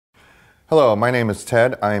Hello, my name is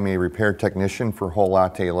Ted. I am a repair technician for Whole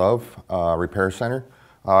Latte Love Repair Center.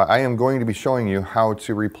 I am going to be showing you how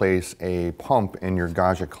to replace a pump in your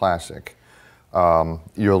Gaggia Classic.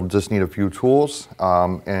 You'll just need a few tools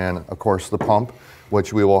and of course the pump,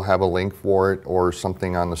 which we will have a link for it or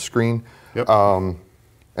something on the screen. Yep.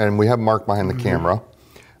 And we have Mark behind the camera.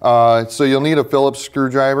 So you'll need a Phillips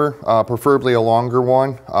screwdriver, preferably a longer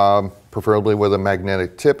one, preferably with a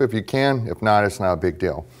magnetic tip if you can. If not, it's not a big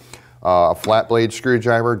deal. A flat blade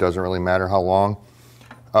screwdriver, doesn't really matter how long.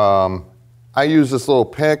 I use this little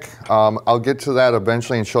pick. I'll get to that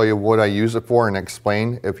eventually and show you what I use it for and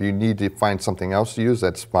explain. If you need to find something else to use,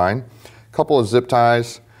 that's fine. A couple of zip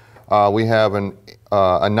ties. We have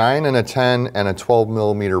a 9 and a 10 and a 12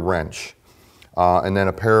 millimeter wrench. And then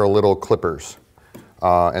a pair of little clippers.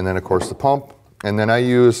 And then of course the pump. And then I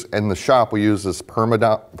use, in the shop, we use this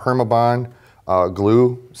Permabond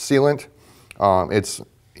glue sealant. It's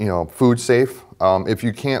food safe. If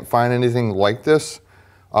you can't find anything like this,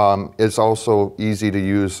 it's also easy to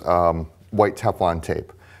use white Teflon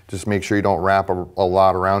tape. Just make sure you don't wrap a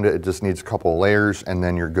lot around it. It just needs a couple of layers and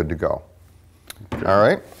then you're good to go. Okay. All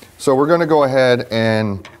right, so we're gonna go ahead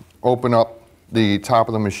and open up the top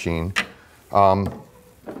of the machine.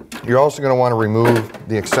 You're also gonna wanna remove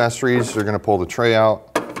the accessories. You're gonna pull the tray out,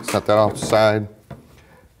 set that off the side,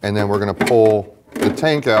 and then we're gonna pull the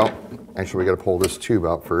tank out. Actually, we gotta pull this tube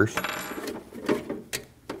out first.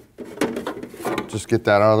 Just get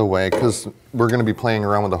that out of the way because we're gonna be playing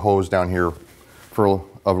around with the hose down here for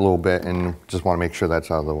a little bit and just wanna make sure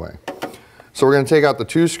that's out of the way. So we're gonna take out the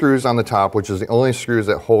 2 screws on the top, which is the only screws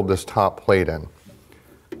that hold this top plate in.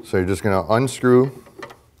 So you're just gonna unscrew,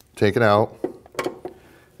 take it out.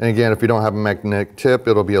 And again, if you don't have a magnetic tip,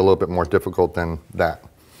 it'll be a little bit more difficult than that.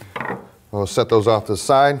 We'll set those off to the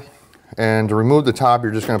side. And to remove the top,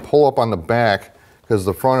 you're just gonna pull up on the back because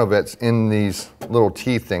the front of it's in these little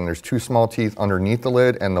teeth thing. There's 2 small teeth underneath the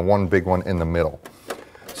lid and the 1 big one in the middle.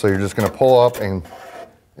 So you're just gonna pull up and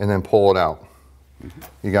then pull it out.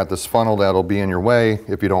 You got this funnel that'll be in your way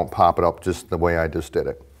if you don't pop it up just the way I just did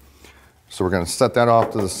it. So we're gonna set that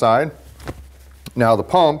off to the side. Now the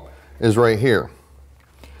pump is right here.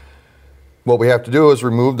 What we have to do is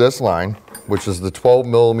remove this line, which is the 12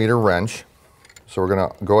 millimeter wrench. So we're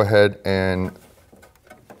gonna go ahead and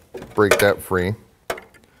break that free. And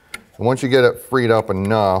once you get it freed up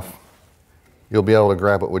enough, you'll be able to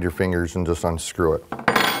grab it with your fingers and just unscrew it.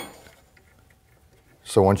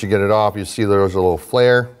 So once you get it off, you see there's a little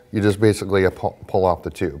flare. You just basically pull off the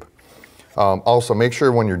tube. Also, make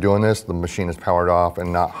sure when you're doing this, the machine is powered off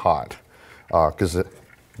and not hot, because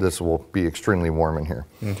this will be extremely warm in here.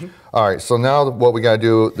 All right, so now what we gotta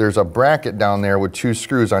do, there's a bracket down there with 2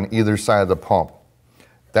 screws on either side of the pump.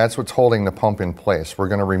 That's what's holding the pump in place. We're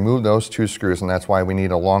gonna remove those 2 screws, and that's why we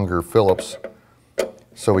need a longer Phillips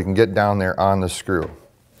so we can get down there on the screw.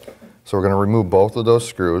 So we're gonna remove both of those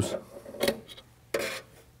screws.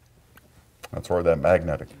 That's where that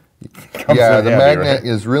magnetic comes Yeah, in the handy, magnet right?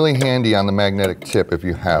 is really handy on the magnetic tip if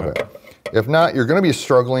you have it. If not, you're gonna be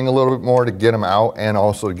struggling a little bit more to get them out and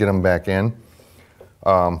also to get them back in.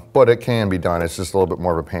 But it can be done, it's just a little bit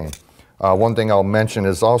more of a pain. One thing I'll mention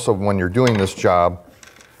is also when you're doing this job,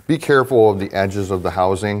 be careful of the edges of the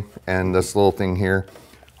housing and this little thing here.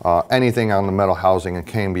 Anything on the metal housing, it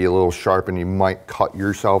can be a little sharp and you might cut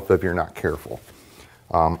yourself if you're not careful.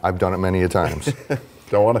 I've done it many a times.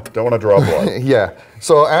 Don't want to draw blood. Yeah,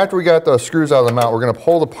 so after we got the screws out of the mount, we're gonna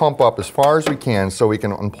pull the pump up as far as we can so we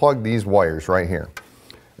can unplug these wires right here.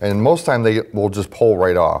 And most time they will just pull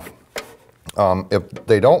right off. If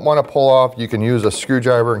they don't wanna pull off, you can use a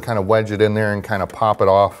screwdriver and kind of wedge it in there and kind of pop it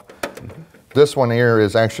off. This one here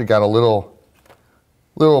is actually got a little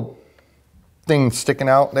thing sticking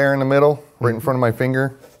out there in the middle, right in front of my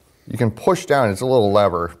finger. You can push down, it's a little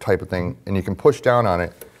lever type of thing, and you can push down on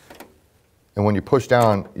it. And when you push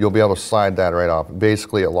down, you'll be able to slide that right off.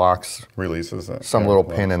 Basically, it locks, releases that, some little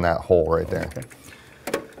pin in that hole right there.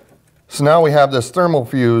 Okay. So now we have this thermal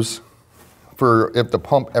fuse for if the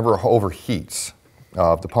pump ever overheats.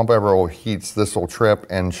 If the pump ever overheats, this will trip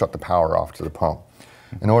and shut the power off to the pump.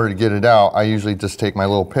 In order to get it out, I usually just take my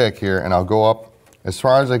little pick here and I'll go up as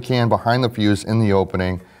far as I can behind the fuse in the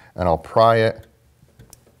opening and I'll pry it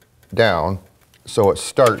down so it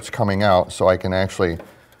starts coming out so I can actually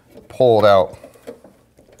pull it out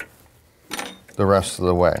the rest of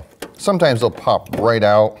the way. Sometimes they'll pop right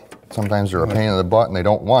out. Sometimes they're a pain in the butt and they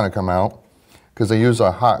don't want to come out because they use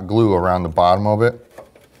a hot glue around the bottom of it,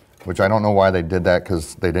 which I don't know why they did that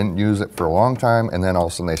because they didn't use it for a long time and then all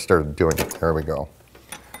of a sudden they started doing it. There we go.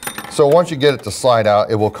 So once you get it to slide out,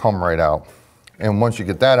 it will come right out. And once you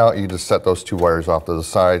get that out, you just set those 2 wires off to the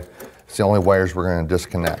side. It's the only wires we're going to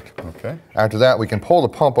disconnect. Okay. After that, we can pull the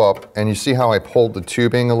pump up, and you see how I pulled the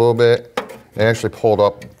tubing a little bit? It actually pulled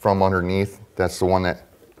up from underneath. That's the one that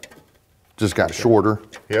just got shorter.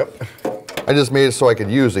 Yep. I just made it so I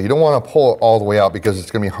could use it. You don't want to pull it all the way out because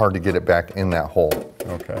it's going to be hard to get it back in that hole.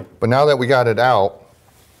 Okay. But now that we got it out,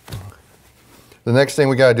 the next thing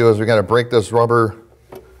we got to do is we got to break this rubber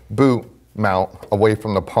boot mount away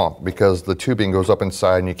from the pump because the tubing goes up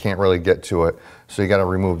inside and you can't really get to it. So you got to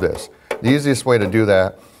remove this. The easiest way to do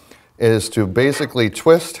that is to basically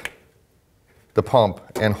twist the pump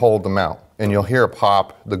and hold the mount. And you'll hear it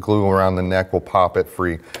pop, the glue around the neck will pop it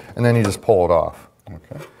free. And then you just pull it off.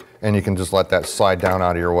 Okay. And you can just let that slide down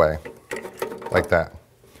out of your way, like that.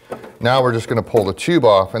 Now we're just gonna pull the tube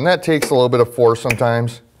off, and that takes a little bit of force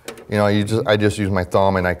sometimes. You know, I just use my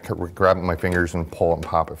thumb and I grab it with my fingers and pull it and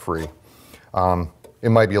pop it free. It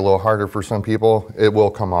might be a little harder for some people. It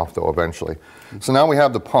will come off though eventually. So now we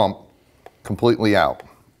have the pump completely out.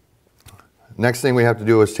 Next thing we have to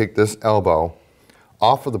do is take this elbow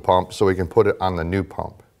off of the pump so we can put it on the new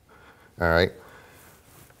pump. All right.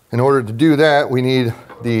 In order to do that, we need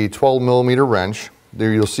the 12mm wrench.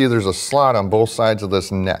 There you'll see there's a slot on both sides of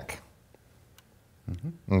this neck.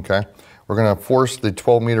 Okay. We're going to force the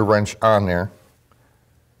 12mm wrench on there.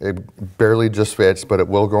 It barely just fits, but it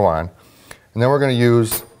will go on. And then we're going to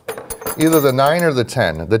use either the 9 or the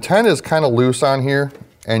 10. The 10 is kind of loose on here,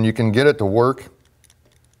 and you can get it to work.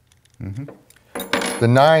 The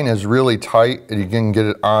 9 is really tight, and you can get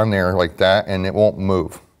it on there like that, and it won't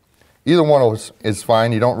move. Either one is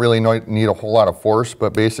fine. You don't really need a whole lot of force,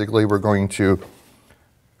 but basically we're going to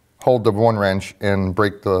hold the one wrench and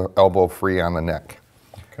break the elbow free on the neck.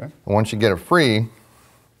 Okay. And once you get it free,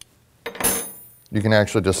 you can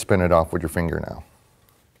actually just spin it off with your finger now.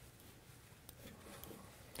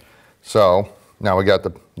 So now we got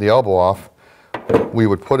the elbow off. We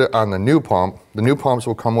would put it on the new pump. The new pumps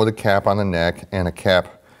will come with a cap on the neck and a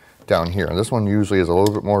cap down here. And this one usually is a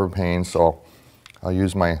little bit more of a pain, so I'll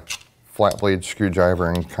use my flat blade screwdriver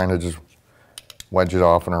and kind of just wedge it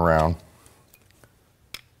off and around.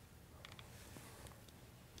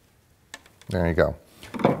 There you go.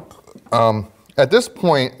 At this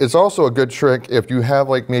point, it's also a good trick if you have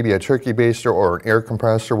like maybe a turkey baster or an air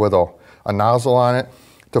compressor with a nozzle on it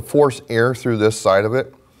to force air through this side of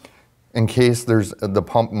it in case the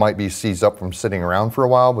pump might be seized up from sitting around for a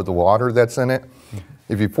while with the water that's in it.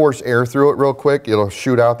 If you force air through it real quick, it'll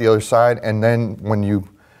shoot out the other side, and then when you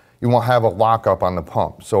won't have a lockup on the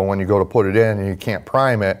pump. So when you go to put it in and you can't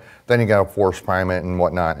prime it, then you gotta force prime it and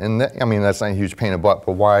whatnot. And I mean, that's not a huge pain in the butt,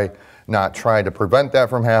 but why not try to prevent that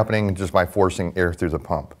from happening just by forcing air through the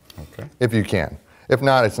pump? Okay. If you can. If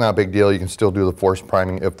not, it's not a big deal. You can still do the force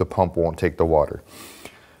priming if the pump won't take the water.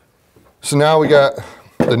 So now we got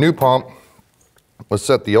the new pump. Let's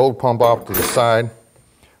set the old pump off to the side.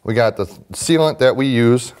 We got the sealant that we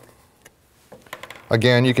use.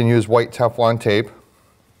 Again, you can use white Teflon tape.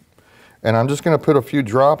 And I'm just going to put a few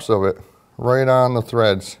drops of it right on the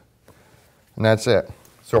threads. And that's it.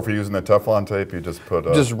 So if you're using the Teflon tape, you just put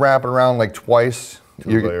just wrap it around like twice.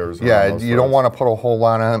 Two layers. Yeah, you don't want to put a whole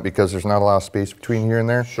lot on it because there's not a lot of space between here and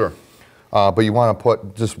there. Sure. But you want to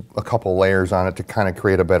put just a couple layers on it to kind of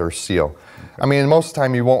create a better seal. I mean, most of the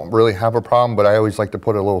time you won't really have a problem, but I always like to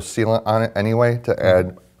put a little sealant on it anyway to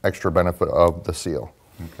add extra benefit of the seal.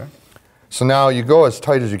 Okay. So now you go as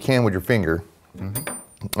tight as you can with your finger.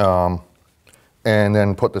 And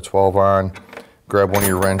then put the 12 on, grab one of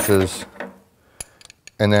your wrenches,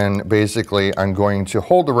 and then basically I'm going to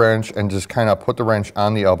hold the wrench and just kind of put the wrench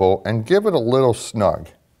on the elbow and give it a little snug.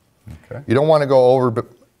 Okay. You don't want to go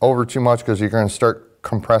over too much because you're going to start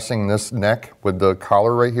compressing this neck with the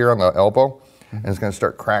collar right here on the elbow, and it's going to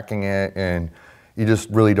start cracking it, and you just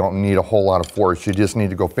really don't need a whole lot of force. You just need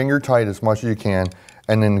to go finger tight as much as you can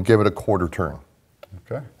and then give it a quarter turn.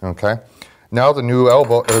 Okay. Okay. Now the new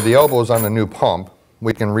elbow, or the elbow is on the new pump,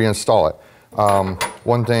 we can reinstall it.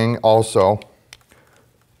 One thing also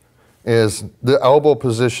is the elbow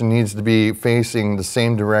position needs to be facing the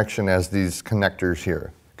same direction as these connectors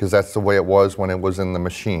here, because that's the way it was when it was in the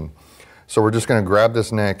machine. So we're just going to grab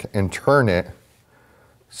this neck and turn it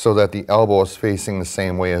so that the elbow is facing the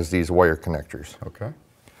same way as these wire connectors. Okay.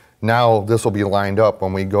 Now this will be lined up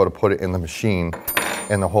when we go to put it in the machine,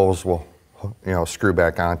 and the holes will, you know, screw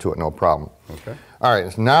back onto it, no problem. Okay. All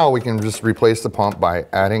right, so now we can just replace the pump by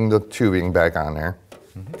adding the tubing back on there.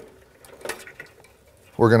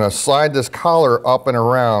 We're going to slide this collar up and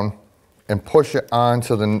around and push it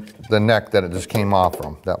onto the neck that it just came off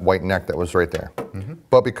from, that white neck that was right there.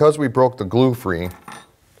 But because we broke the glue free,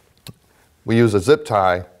 we use a zip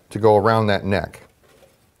tie to go around that neck.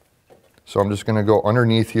 So I'm just gonna go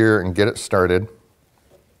underneath here and get it started.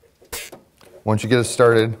 Once you get it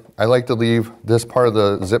started, I like to leave this part of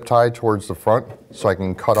the zip tie towards the front so I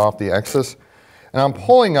can cut off the excess. And I'm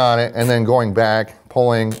pulling on it and then going back,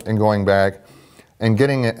 pulling and going back, and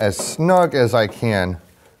getting it as snug as I can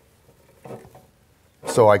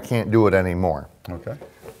so I can't do it anymore. Okay.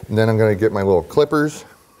 And then I'm gonna get my little clippers.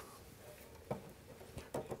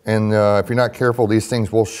 And if you're not careful, these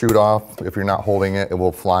things will shoot off. If you're not holding it, it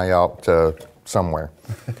will fly out to somewhere.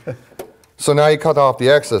 So now you cut off the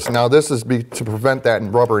excess. Now this is to prevent that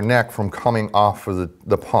rubber neck from coming off of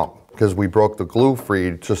the pump, because we broke the glue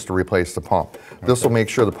free just to replace the pump. Okay. This will make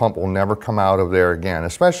sure the pump will never come out of there again,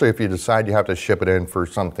 especially if you decide you have to ship it in for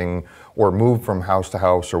something or move from house to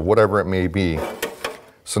house or whatever it may be.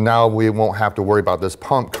 So now we won't have to worry about this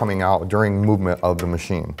pump coming out during movement of the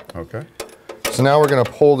machine. Okay. So now we're going to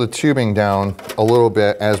pull the tubing down a little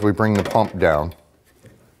bit as we bring the pump down,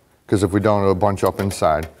 because if we don't, it'll bunch up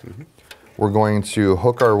inside. Mm-hmm. We're going to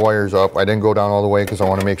hook our wires up. I didn't go down all the way because I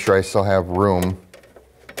want to make sure I still have room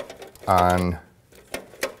on,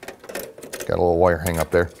 got a little wire hang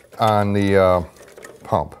up there, on the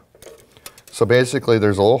pump. So basically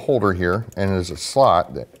there's a little holder here and there's a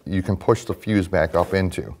slot that you can push the fuse back up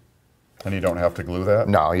into. And you don't have to glue that?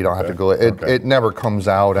 No, you don't have to glue it. It never comes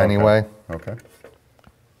out anyway. Okay.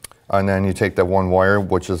 And then you take that one wire,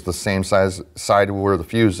 which is the same side where the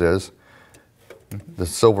fuse is, the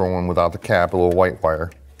silver one without the cap, a little white wire.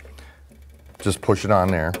 Just push it on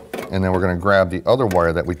there. And then we're going to grab the other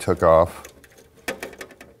wire that we took off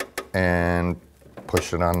and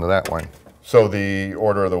push it onto that one. So the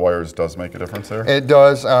order of the wires does make a difference there? It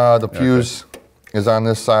does. The fuse is on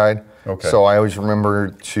this side. Okay. So I always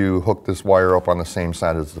remember to hook this wire up on the same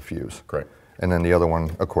side as the fuse. Great. And then the other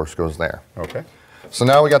one, of course, goes there. Okay. So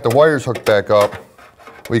now we got the wires hooked back up.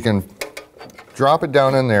 We can drop it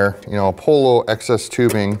down in there, you know, pull a little excess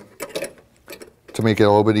tubing to make it a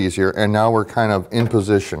little bit easier. And now we're kind of in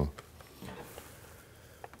position.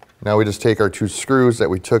 Now we just take our two screws that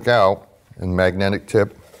we took out, and magnetic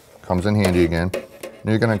tip comes in handy again. And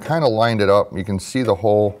you're going to kind of line it up. You can see the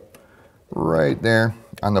hole right there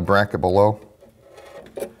on the bracket below.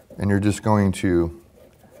 And you're just going to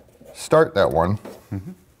start that one.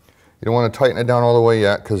 Mm-hmm. You don't want to tighten it down all the way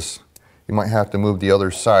yet, because you might have to move the other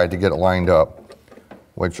side to get it lined up,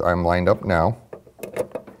 which I'm lined up now.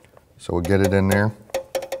 So we'll get it in there.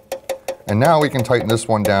 And now we can tighten this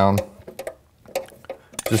one down.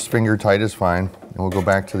 Just finger tight is fine. And we'll go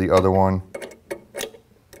back to the other one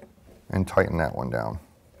and tighten that one down.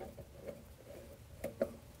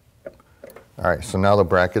 All right, so now the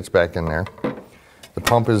bracket's back in there. The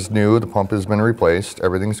pump is new, the pump has been replaced,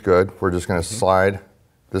 everything's good. We're just gonna slide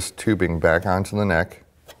this tubing back onto the neck.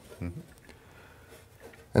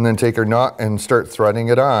 And then take our nut and start threading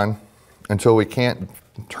it on until we can't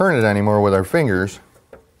turn it anymore with our fingers.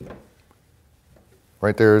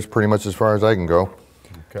 Right there is pretty much as far as I can go.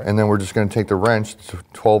 Okay. And then we're just gonna take the wrench,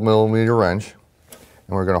 12mm wrench,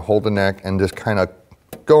 and we're gonna hold the neck and just kind of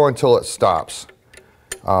go until it stops.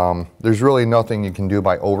 There's really nothing you can do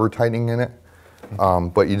by over tightening in it,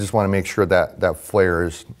 but you just wanna make sure that that flare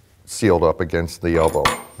is sealed up against the elbow.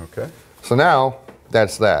 Okay. So now,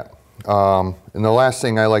 that's that. And the last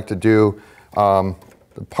thing I like to do, the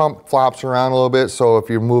pump flops around a little bit, so if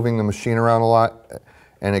you're moving the machine around a lot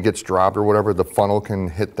and it gets dropped or whatever, the funnel can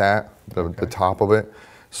hit that, the top of it.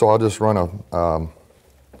 So I'll just run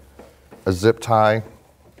a zip tie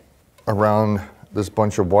around this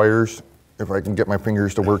bunch of wires, if I can get my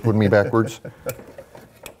fingers to work with me backwards.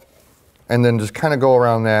 And then just kind of go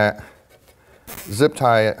around that, zip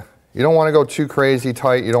tie it. You don't want to go too crazy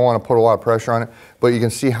tight, you don't want to put a lot of pressure on it, but you can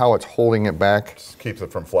see how it's holding it back. Just keeps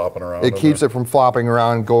it from flopping around. It keeps it from flopping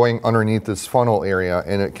around, going underneath this funnel area,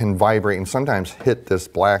 and it can vibrate and sometimes hit this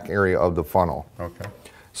black area of the funnel. Okay.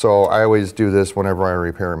 So I always do this whenever I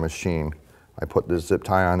repair a machine. I put this zip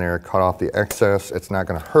tie on there, cut off the excess, it's not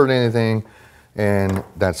going to hurt anything, and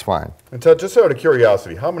that's fine. And Ted, just out of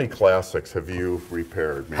curiosity, how many classics have you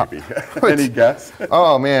repaired, maybe? Any guess?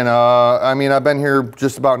 Oh man, I mean, I've been here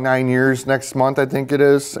just about 9 years next month, I think it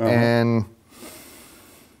is, and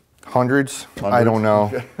hundreds? I don't know.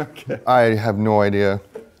 Okay. I have no idea.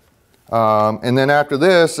 And then after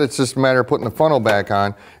this, it's just a matter of putting the funnel back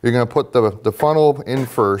on. You're going to put the funnel in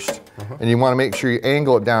first, and you want to make sure you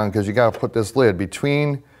angle it down, because you got to put this lid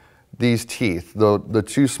between these teeth. The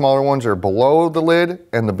two smaller ones are below the lid,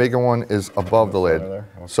 and the bigger one is above the lid. Okay.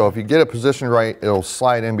 So if you get it positioned right, it'll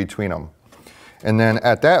slide in between them. And then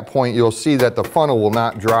at that point, you'll see that the funnel will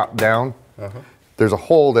not drop down. There's a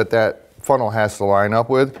hole that funnel has to line up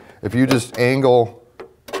with. If you just angle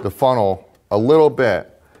the funnel a little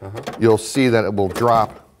bit, you'll see that it will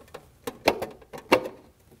drop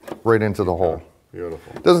right into the hole.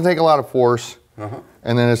 Beautiful. It doesn't take a lot of force,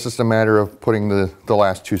 and then it's just a matter of putting the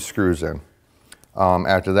last 2 screws in.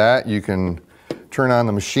 After that, you can turn on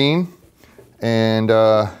the machine and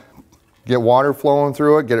get water flowing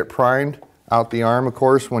through it, get it primed out the arm, of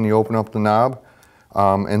course, when you open up the knob.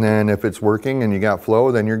 And then if it's working and you got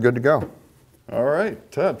flow, then you're good to go. All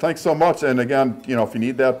right, Ted, thanks so much. And again, you know, if you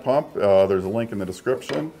need that pump, there's a link in the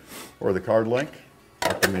description or the card link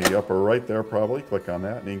up in the upper right there probably. Click on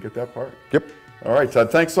that and you can get that part. Yep. All right, Ted,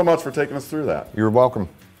 thanks so much for taking us through that. You're welcome.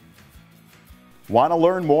 Want to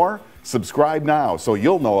learn more? Subscribe now so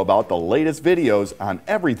you'll know about the latest videos on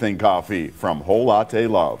everything coffee from Whole Latte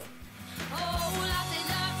Love.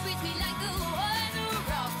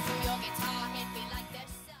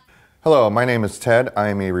 Hello, my name is Ted. I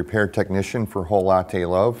am a repair technician for Whole Latte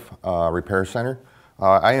Love Repair Center.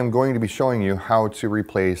 I am going to be showing you how to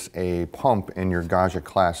replace a pump in your Gaggia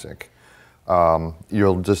Classic.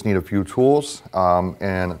 You'll just need a few tools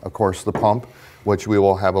and of course the pump, which we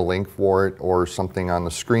will have a link for it or something on the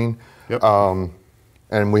screen. Yep.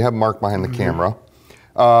 And we have Mark behind the camera.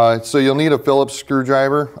 So you'll need a Phillips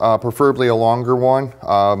screwdriver, preferably a longer one,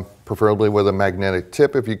 preferably with a magnetic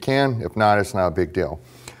tip if you can. If not, it's not a big deal.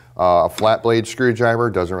 A flat blade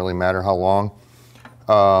screwdriver, doesn't really matter how long.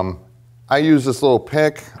 I use this little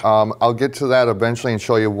pick. I'll get to that eventually and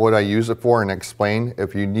show you what I use it for and explain.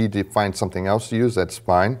 If you need to find something else to use, that's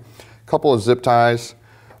fine. A couple of zip ties.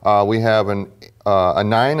 We have a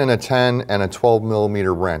 9 and a 10 and a 12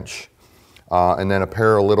 millimeter wrench. And then a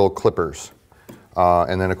pair of little clippers.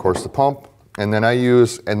 And then of course the pump. And then I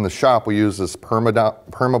use, in the shop, we use this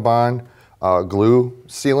Permabond glue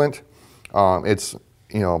sealant. It's,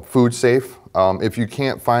 you know, food safe. If you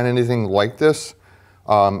can't find anything like this,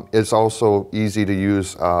 it's also easy to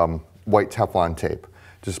use white Teflon tape.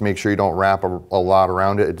 Just make sure you don't wrap a lot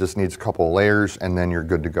around it. It just needs a couple of layers and then you're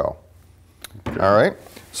good to go. Okay. All right,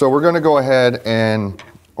 so we're gonna go ahead and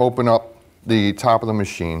open up the top of the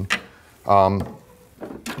machine.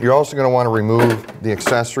 You're also gonna wanna remove the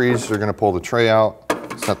accessories. You're gonna pull the tray out,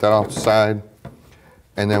 set that off the side,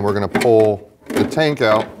 and then we're gonna pull the tank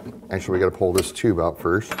out. Actually, we gotta pull this tube out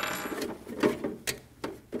first.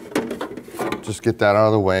 Just get that out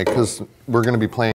of the way because we're gonna be playing